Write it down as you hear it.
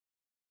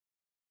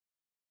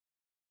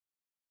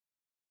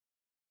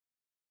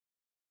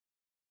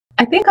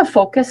I think a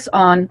focus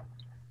on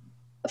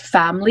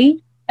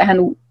family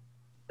and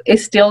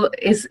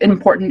is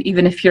important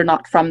even if you're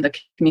not from the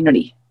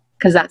community,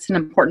 because that's an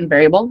important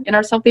variable in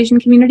our South Asian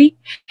community,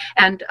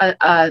 and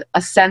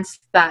a sense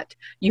that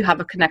you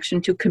have a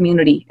connection to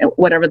community,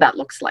 whatever that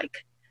looks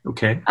like.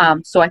 Okay.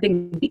 So I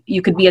think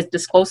you could be as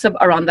disclosive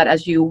around that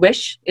as you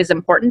wish is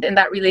important in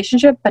that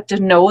relationship, but to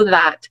know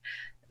that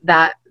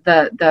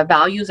the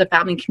values of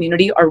family and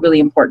community are really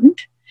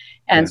important.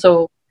 And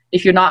so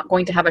if you're not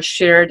going to have a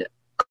shared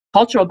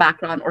cultural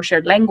background or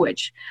shared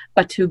language,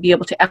 but to be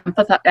able to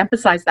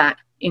emphasize that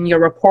in your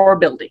rapport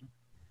building,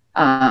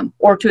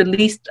 or to at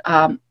least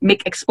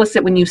make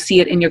explicit when you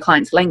see it in your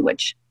client's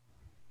language,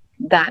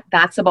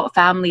 that's about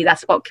family,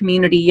 that's about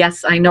community.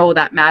 Yes, I know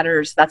that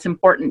matters. That's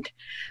important.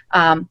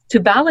 To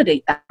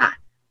validate that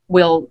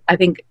will, I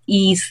think,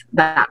 ease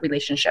that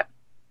relationship.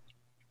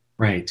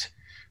 Right.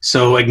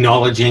 So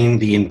acknowledging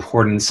the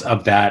importance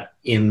of that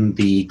in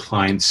the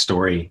client's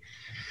story.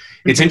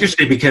 It's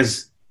interesting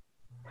because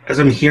as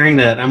I'm hearing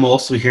that, I'm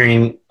also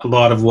hearing a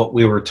lot of what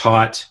we were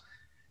taught,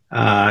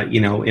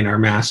 in our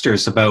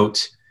masters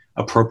about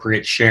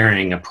appropriate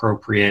sharing,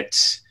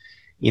 appropriate,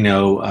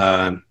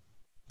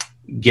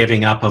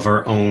 giving up of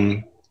our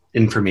own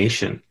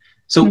information.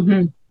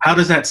 So how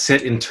does that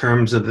sit in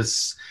terms of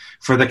this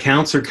for the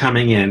counselor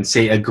coming in,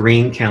 say a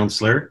green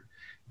counselor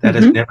that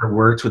has never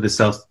worked with the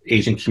South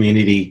Asian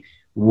community?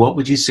 What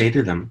would you say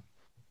to them?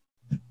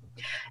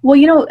 Well,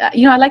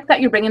 I like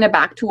that you're bringing it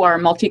back to our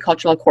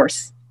multicultural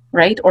course,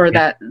 right? Or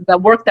the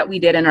work that we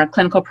did in our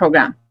clinical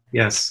program.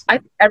 Yes.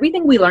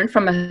 Everything we learned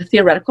from a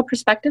theoretical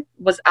perspective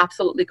was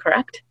absolutely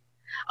correct.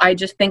 I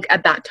just think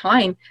at that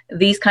time,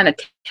 these kind of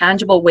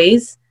tangible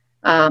ways,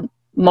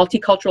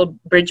 multicultural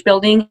bridge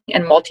building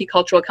and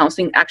multicultural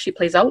counseling actually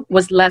plays out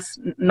was less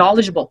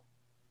knowledgeable,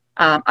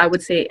 I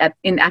would say,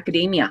 in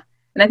academia.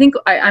 And I think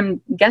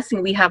I'm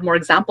guessing we have more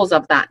examples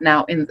of that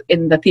now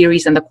in the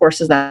theories and the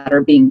courses that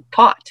are being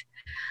taught.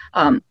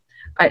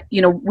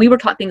 We were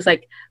taught things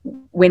like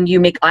when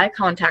you make eye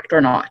contact or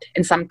not.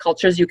 In some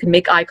cultures, you can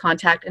make eye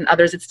contact, in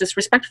others, it's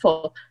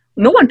disrespectful.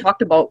 No one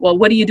talked about, well,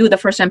 what do you do the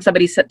first time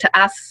somebody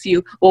asks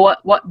you, well,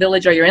 what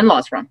village are your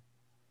in-laws from?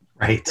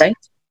 Right.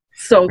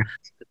 So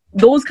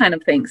those kind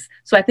of things.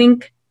 So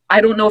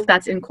I don't know if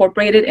that's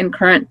incorporated in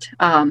current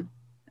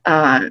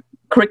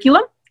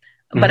curriculum,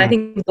 but I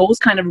think those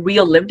kind of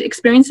real lived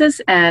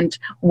experiences and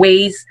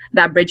ways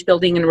that bridge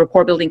building and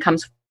rapport building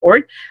comes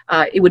forward,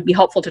 it would be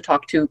helpful to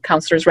talk to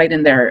counselors right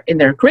in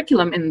their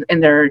curriculum, in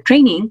their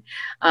training.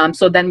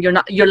 So then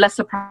you're less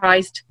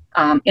surprised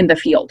in the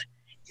field.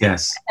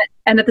 Yes.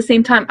 And at the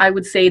same time, I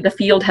would say the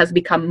field has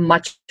become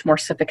much more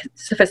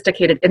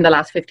sophisticated in the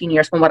last 15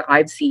 years from what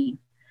I've seen,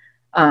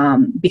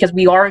 because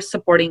we are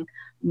supporting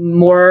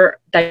more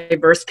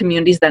diverse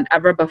communities than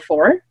ever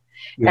before.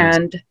 Yes.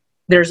 And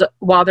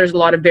while there's a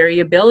lot of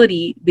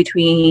variability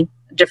between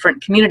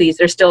different communities,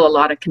 there's still a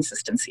lot of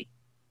consistency.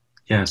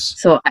 Yes.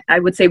 So I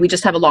would say we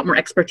just have a lot more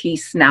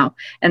expertise now.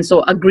 And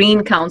so a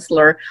green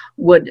counselor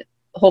would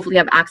hopefully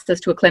have access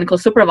to a clinical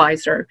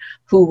supervisor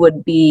who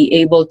would be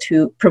able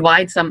to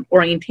provide some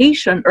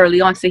orientation early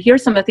on. So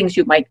here's some of the things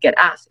you might get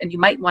asked, and you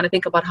might want to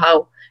think about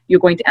how you're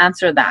going to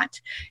answer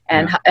that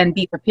and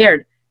be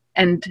prepared.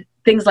 And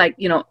things like,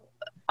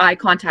 eye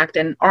contact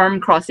and arm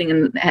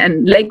crossing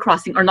and leg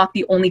crossing are not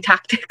the only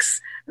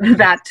tactics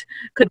that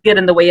could get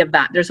in the way of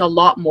that. There's a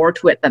lot more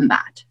to it than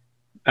that.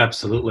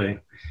 Absolutely.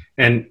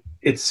 And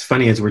it's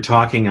funny, as we're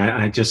talking,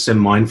 I just am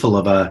mindful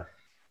of a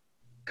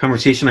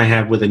conversation I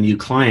had with a new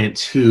client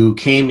who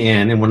came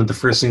in, and one of the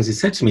first things he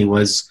said to me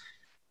was,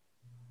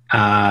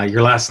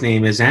 your last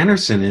name is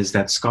Anderson, is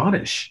that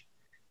Scottish?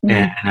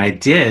 And I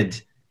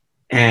did.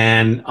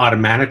 And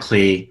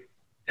automatically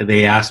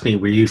they asked me,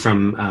 were you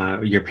from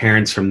your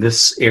parents from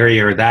this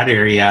area or that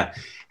area?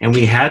 And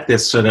we had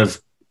this sort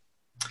of,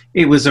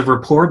 it was a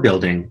rapport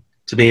building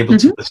to be able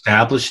to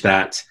establish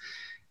that.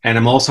 And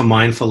I'm also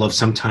mindful of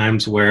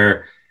sometimes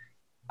where,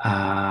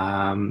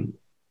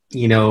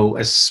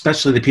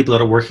 especially the people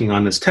that are working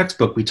on this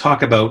textbook, we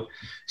talk about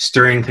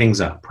stirring things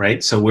up,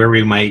 right? So where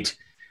we might,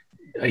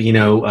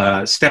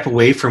 step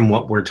away from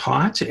what we're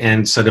taught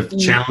and sort of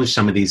challenge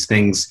some of these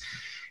things.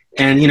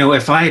 And,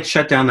 if I had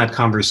shut down that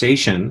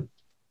conversation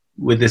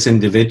with this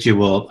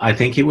individual, I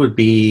think it would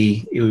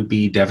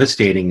be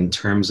devastating in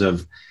terms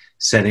of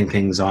setting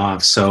things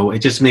off. So it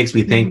just makes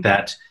me think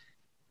that,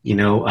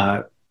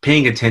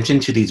 paying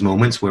attention to these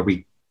moments where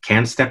we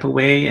can step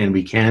away and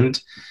we can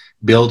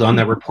build on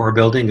that rapport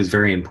building is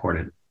very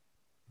important.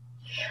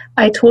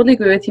 I totally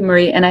agree with you,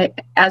 Marie. And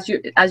as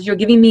you're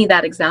giving me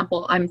that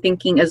example, I'm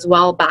thinking as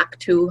well back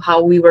to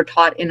how we were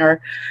taught in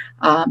our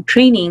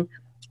training.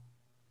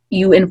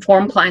 You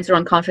inform clients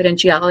around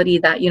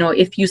confidentiality that,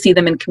 if you see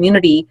them in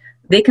community,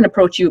 they can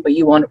approach you, but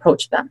you won't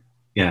approach them.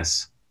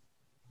 Yes.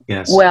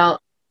 Yes.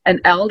 Well,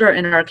 an elder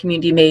in our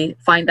community may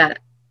find that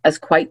as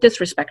quite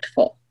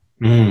disrespectful.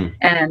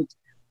 And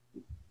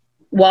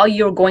while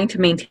you're going to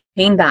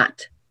maintain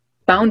that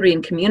boundary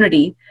in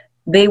community,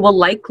 they will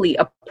likely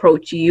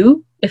approach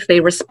you if they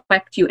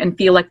respect you and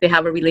feel like they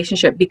have a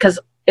relationship, because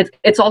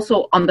it's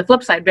also on the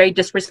flip side very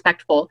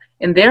disrespectful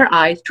in their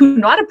eyes to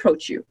not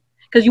approach you,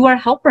 because you are a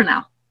helper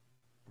now.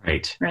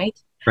 Right. Right.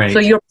 Right. So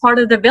you're part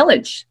of the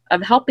village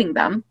of helping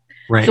them.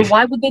 Right. So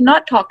why would they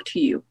not talk to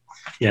you?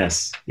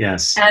 Yes.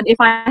 Yes. And if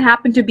I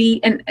happen to be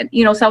in,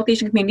 South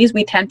Asian communities,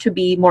 we tend to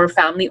be more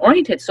family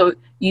oriented. So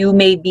you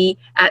may be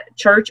at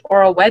church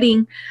or a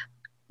wedding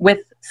with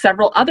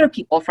several other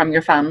people from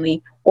your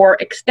family or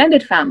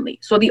extended family.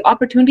 So the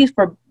opportunities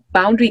for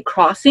boundary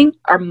crossing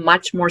are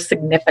much more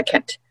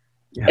significant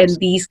in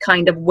these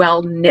kind of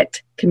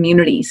well-knit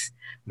communities,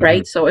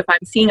 right? So if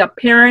I'm seeing a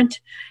parent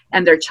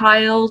and their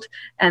child,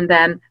 and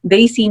then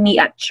they see me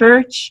at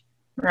church,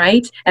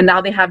 right? And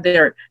now they have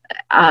their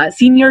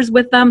seniors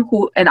with them,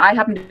 and I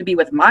happen to be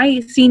with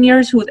my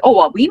seniors who,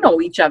 we know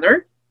each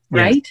other,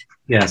 right?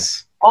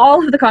 Yes.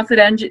 All of the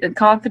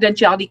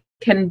confidentiality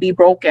can be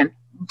broken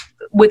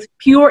with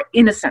pure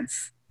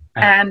innocence,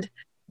 and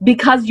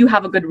because you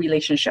have a good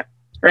relationship,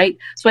 right?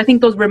 So I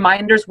think those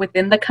reminders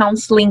within the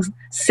counseling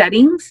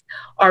settings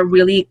are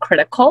really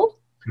critical.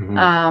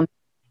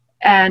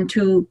 And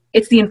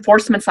it's the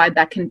enforcement side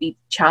that can be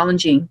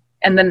challenging.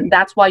 And then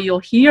that's why you'll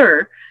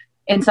hear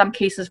in some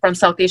cases from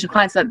South Asian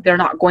clients that they're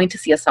not going to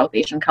see a South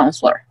Asian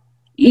counselor,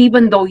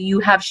 even though you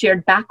have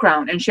shared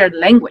background and shared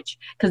language,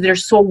 because they're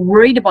so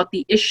worried about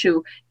the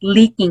issue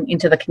leaking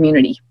into the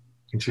community.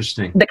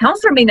 Interesting. The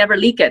counselor may never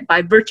leak it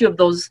by virtue of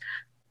those,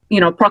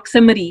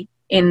 proximity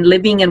in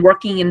living and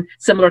working in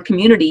similar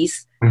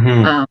communities,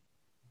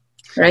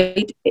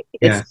 right?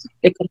 It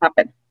can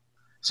happen.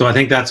 So I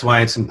think that's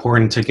why it's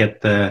important to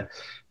get the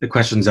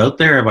questions out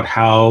there about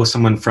how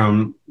someone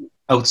from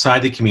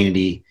outside the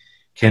community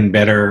can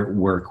better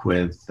work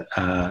with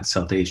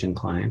South Asian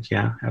clients.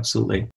 Yeah, absolutely.